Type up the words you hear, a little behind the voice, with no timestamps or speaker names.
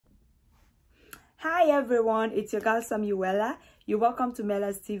Hi everyone, it's your girl Samuela. You're welcome to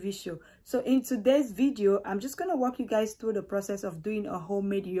Mela's TV show. So in today's video, I'm just gonna walk you guys through the process of doing a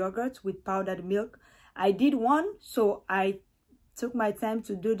homemade yogurt with powdered milk. I did one, so I took my time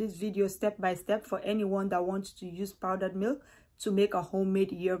to do this video step by step for anyone that wants to use powdered milk to make a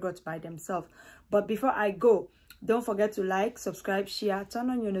homemade yogurt by themselves. But before I go, don't forget to like, subscribe, share, turn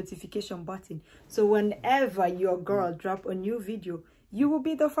on your notification button, so whenever your girl drop a new video, you will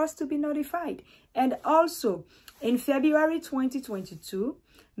be the first to be notified. And also, in February 2022,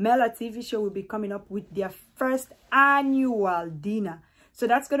 Mela TV show will be coming up with their first annual dinner. So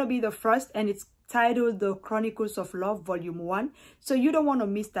that's going to be the first, and it's titled The Chronicles of Love Volume 1. So you don't want to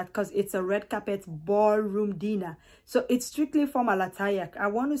miss that because it's a red carpet ballroom dinner. So it's strictly formal attire. I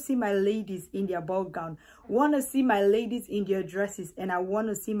want to see my ladies in their ball gown. Want to see my ladies in their dresses. And I want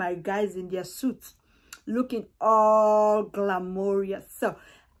to see my guys in their suits, looking all glamorous. So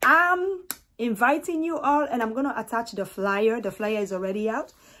I'm inviting you all, and I'm going to attach the flyer. The flyer is already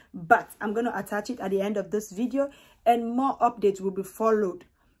out, but I'm going to attach it at the end of this video, and more updates will be followed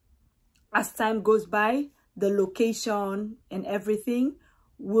as time goes by. The location and everything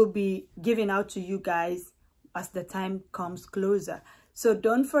will be given out to you guys as the time comes closer. So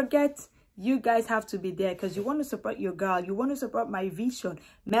don't forget, you guys have to be there because you want to support your girl. You want to support my vision.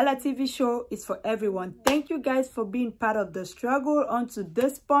 Mela TV show is for everyone. Thank you guys for being part of the struggle onto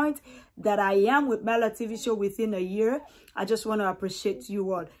this point that I am with Mela TV show within a year. I just want to appreciate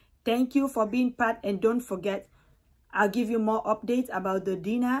you all. Thank you for being part, and don't forget, I'll give you more updates about the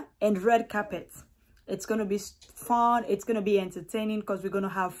dinner and red carpet. It's going to be fun. It's going to be entertaining because we're going to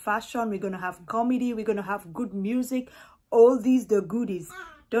have fashion. We're going to have comedy. We're going to have good music. All these, the goodies.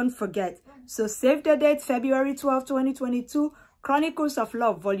 Don't forget. So save the date, February 12, 2022. Chronicles of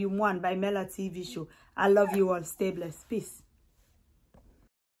Love, Volume 1 by Mela TV show. I love you all. Stay blessed. Peace.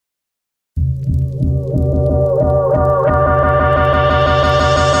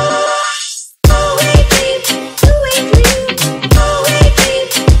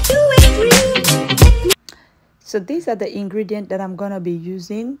 So these are the ingredients that I'm going to be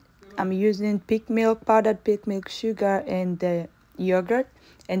using. I'm using pig milk, powdered pig milk, sugar, and the yogurt.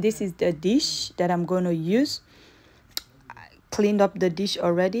 And this is the dish that I'm going to use. I cleaned up the dish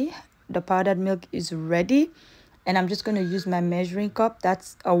already. The powdered milk is ready. And I'm just going to use my measuring cup.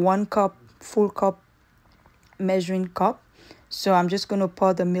 That's a 1 cup, full cup measuring cup. So I'm just going to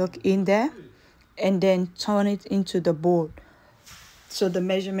pour the milk in there and then turn it into the bowl, so the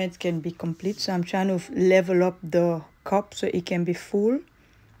measurements can be complete. So I'm trying to level up the cup so it can be full.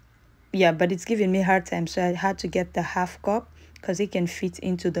 Yeah, but it's giving me a hard time, so I had to get the half cup because it can fit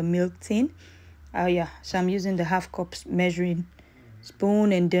into the milk tin. Yeah, so I'm using the half cup measuring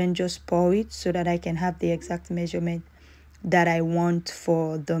spoon and then just pour it so that I can have the exact measurement that I want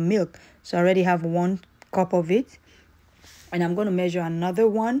for the milk. So I already have 1 cup of it, and I'm going to measure another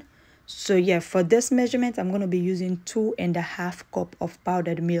one. So yeah, for this measurement, I'm going to be using 2.5 cups of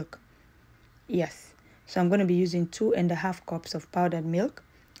powdered milk. Yes, so I'm going to be using 2.5 cups of powdered milk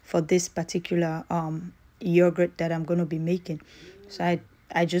for this particular yogurt that I'm going to be making. So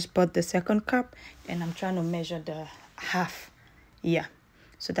I just put the 2nd cup, and I'm trying to measure the half. Yeah,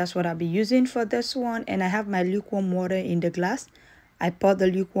 so that's what I'll be using for this one. And I have my lukewarm water in the glass. I pour the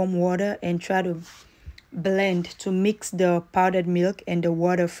lukewarm water and try to blend to mix the powdered milk and the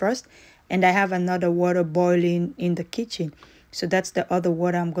water first. And I have another water boiling in the kitchen, so that's the other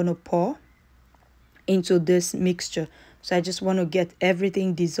water I'm going to pour into this mixture. So I just want to get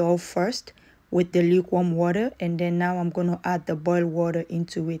everything dissolved first with the lukewarm water, and then now I'm going to add the boiled water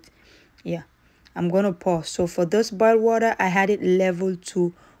into it. Yeah, I'm going to pour. So for this boiled water, I had it leveled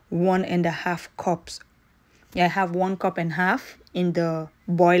to 1.5 cups. Yeah, I have 1.5 cups in the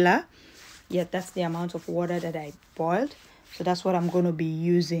boiler. Yeah, that's the amount of water that I boiled. So that's what I'm going to be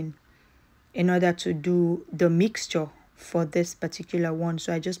using in order to do the mixture for this particular one.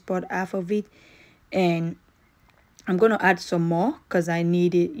 So I just poured half of it, and I'm going to add some more because I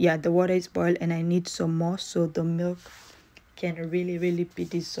need it. Yeah, the water is boiled and I need some more so the milk can really be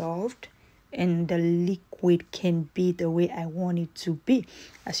dissolved and the liquid can be the way I want it to be.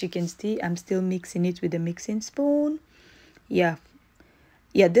 As you can see, I'm still mixing it with the mixing spoon. Yeah,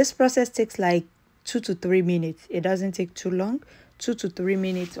 this process takes like 2 to 3 minutes. It doesn't take too long. 2 to 3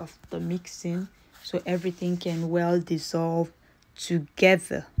 minutes of the mixing so everything can well dissolve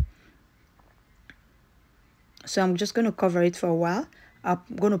together. So I'm just going to cover it for a while. I'm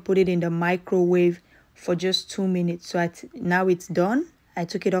going to put it in the microwave for just 2 minutes. So now it's done. I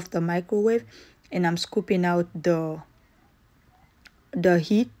took it off the microwave, and I'm scooping out the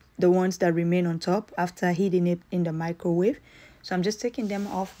heat, the ones that remain on top after heating it in the microwave. So I'm just taking them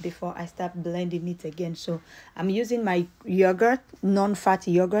off before I start blending it again. So I'm using my yogurt, non-fat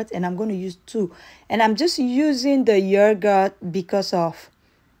yogurt, and I'm going to use 2. And I'm just using the yogurt because of,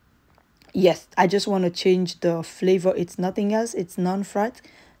 yes, I just want to change the flavor. It's nothing else. It's non-fat.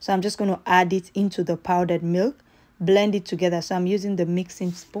 So I'm just going to add it into the powdered milk, blend it together. So I'm using the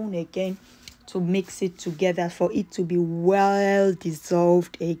mixing spoon again to mix it together for it to be well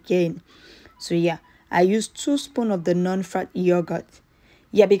dissolved again. So yeah, I use 2 spoons of the non-fat yogurt.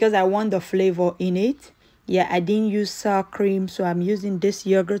 Yeah, because I want the flavor in it. Yeah, I didn't use sour cream, so I'm using this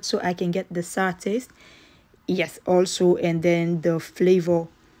yogurt so I can get the sour taste. Yes, also, and then the flavor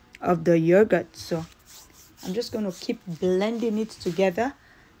of the yogurt. So I'm just going to keep blending it together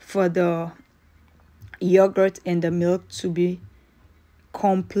for the yogurt and the milk to be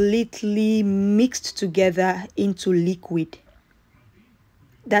completely mixed together into liquid.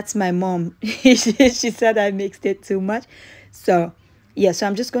 That's my mom. She said I mixed it too much. So yeah, so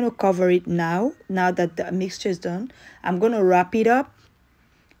I'm just going to cover it now that the mixture is done. I'm going to wrap it up.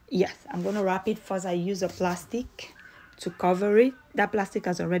 Yes, I'm going to wrap it. First I use a plastic to cover it. That plastic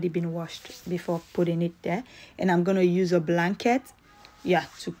has already been washed before putting it there, and I'm going to use a blanket, yeah,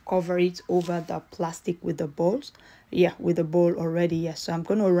 to cover it over the plastic with the bowls. Yeah, with the bowl already. Yeah, so I'm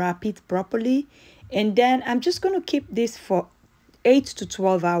going to wrap it properly, and then I'm just going to keep this for 8 to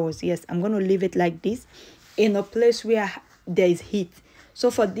 12 hours. Yes, I'm going to leave it like this in a place where there is heat. So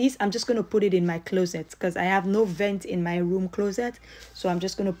for this, I'm just going to put it in my closet because I have no vent in my room closet. So I'm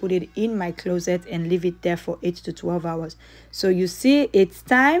just going to put it in my closet and leave it there for 8 to 12 hours. So you see, it's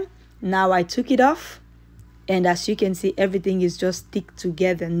time. Now I took it off. And as you can see, everything is just stick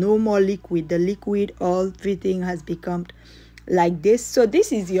together. No more liquid. The liquid, everything has become like this. So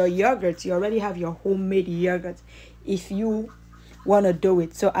this is your yogurt. You already have your homemade yogurt if you want to do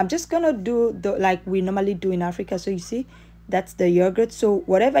it. So I'm just going to do the like we normally do in Africa. So you see, that's the yogurt. So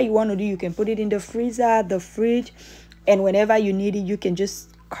whatever you want to do, you can put it in the freezer, the fridge, and whenever you need it, you can just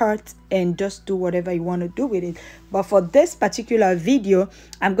cut and just do whatever you want to do with it. But for this particular video,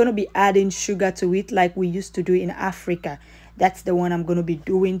 I'm going to be adding sugar to it like we used to do in Africa. That's the one I'm going to be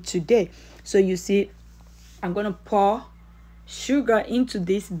doing today. So you see, I'm going to pour sugar into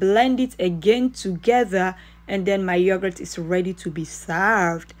this, blend it again together, and then my yogurt is ready to be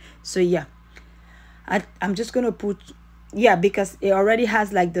served. So yeah, I'm just going to put, yeah, because it already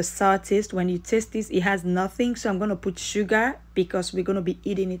has like the sour taste. When you taste this, it has nothing. So I'm going to put sugar because we're going to be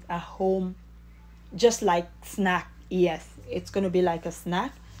eating it at home, just like snack. Yes, it's going to be like a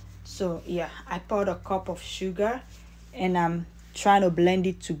snack. So yeah, I poured a cup of sugar and I'm trying to blend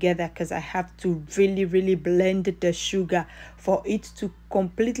it together because I have to really blend the sugar for it to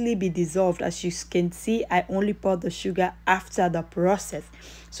completely be dissolved. As you can see, I only poured the sugar after the process,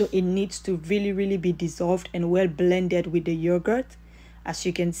 so it needs to really be dissolved and well blended with the yogurt. As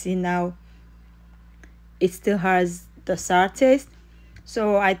you can see now, it still has the sour taste.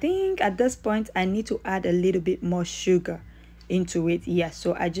 So I think at this point I need to add a little bit more sugar into it. Yeah,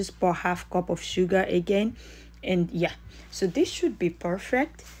 so I just pour half cup of sugar again, and yeah, so this should be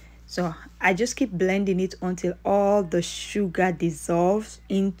perfect. So I just keep blending it until all the sugar dissolves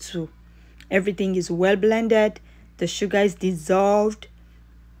into, everything is well blended, the sugar is dissolved.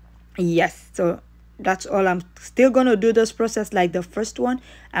 Yes, so that's all. I'm still gonna do this process like the first one.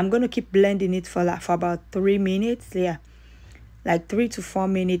 I'm gonna keep blending it for about 3 minutes. Yeah, like 3 to 4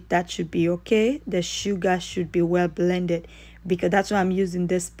 minutes. That should be okay. The sugar should be well blended because that's why I'm using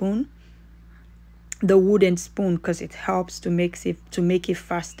this spoon, the wooden spoon, because it helps to make it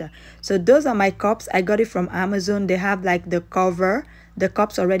faster. So those are my cups. I got it from Amazon. They have like the cover. The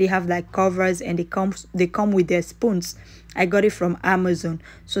cups already have like covers, and they come with their spoons. I got it from Amazon.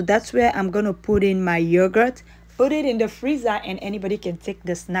 So that's where I'm gonna put in my yogurt, put it in the freezer, and anybody can take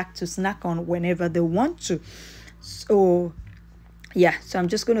the snack to snack on whenever they want to. So yeah, so I'm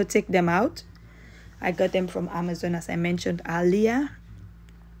just gonna take them out. I got them from Amazon, as I mentioned earlier.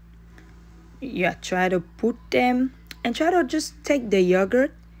 Yeah, try to put them and try to just take the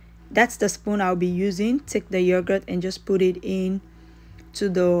yogurt. That's the spoon I'll be using. Take the yogurt and just put it in to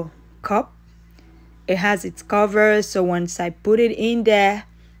the cup. It has its cover, so once I put it in there,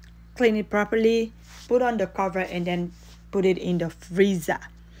 clean it properly, put on the cover, and then put it in the freezer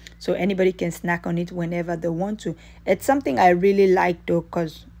so anybody can snack on it whenever they want to. It's something I really like though,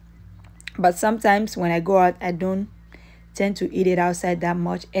 but sometimes when I go out, I don't tend to eat it outside that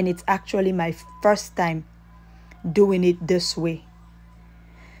much, and it's actually my first time doing it this way.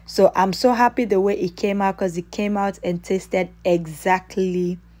 So I'm so happy the way it came out, because it came out and tasted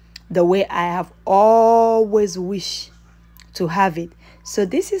exactly the way I have always wished to have it. So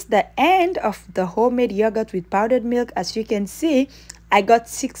this is the end of the homemade yogurt with powdered milk. As you can see, I got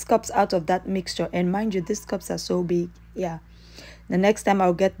 6 cups out of that mixture, and mind you, these cups are so big. Yeah, the next time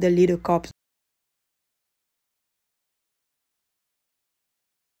I'll get the little cups.